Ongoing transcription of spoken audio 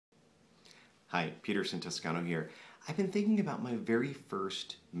Hi, Peterson Toscano here. I've been thinking about my very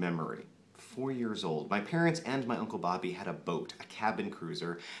first memory. 4 years old. My parents and my Uncle Bobby had a boat, a cabin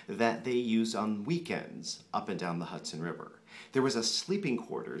cruiser, that they used on weekends up and down the Hudson River. There was a sleeping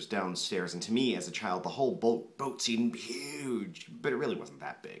quarters downstairs, and to me as a child, the whole boat seemed huge, but it really wasn't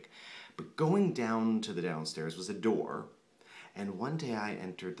that big. But going down to the downstairs was a door, and one day I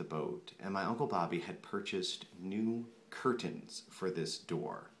entered the boat, and my Uncle Bobby had purchased new curtains for this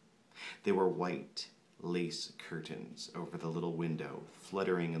door. They were white lace curtains over the little window,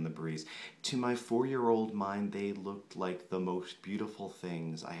 fluttering in the breeze. To my 4-year-old mind, they looked like the most beautiful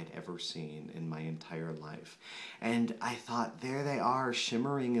things I had ever seen in my entire life. And I thought, there they are,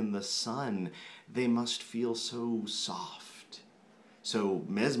 shimmering in the sun. They must feel so soft, so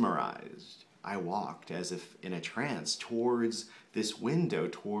mesmerized. I walked as if in a trance towards this window,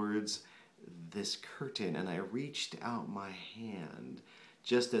 towards this curtain, and I reached out my hand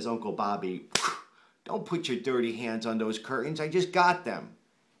just as Uncle Bobby, "Don't put your dirty hands on those curtains, I just got them."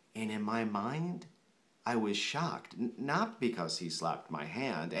 And in my mind, I was shocked, not because he slapped my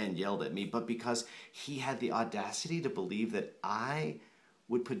hand and yelled at me, but because he had the audacity to believe that I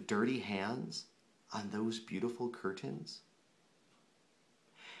would put dirty hands on those beautiful curtains.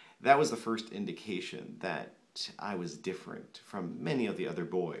 That was the first indication that I was different from many of the other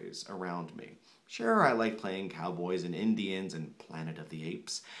boys around me. Sure, I like playing cowboys and Indians and Planet of the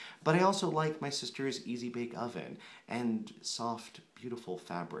Apes, but I also like my sister's Easy Bake Oven and soft, beautiful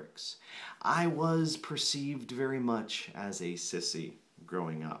fabrics. I was perceived very much as a sissy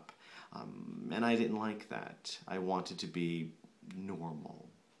growing up, and I didn't like that. I wanted to be normal,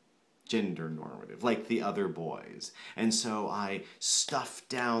 gender normative, like the other boys, and so I stuffed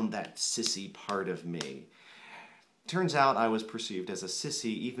down that sissy part of me. Turns out I was perceived as a sissy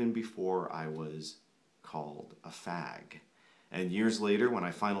even before I was called a fag. And years later, when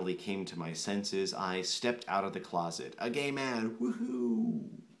I finally came to my senses, I stepped out of the closet. A gay man,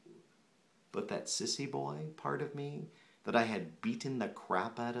 woohoo! But that sissy boy part of me that I had beaten the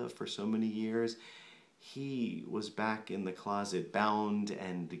crap out of for so many years, he was back in the closet, bound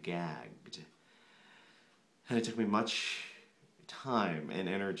and gagged. And it took me much time and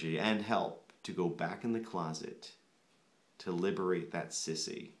energy and help to go back in the closet to liberate that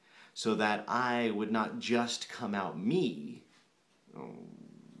sissy, so that I would not just come out me,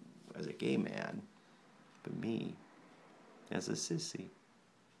 as a gay man, but me as a sissy.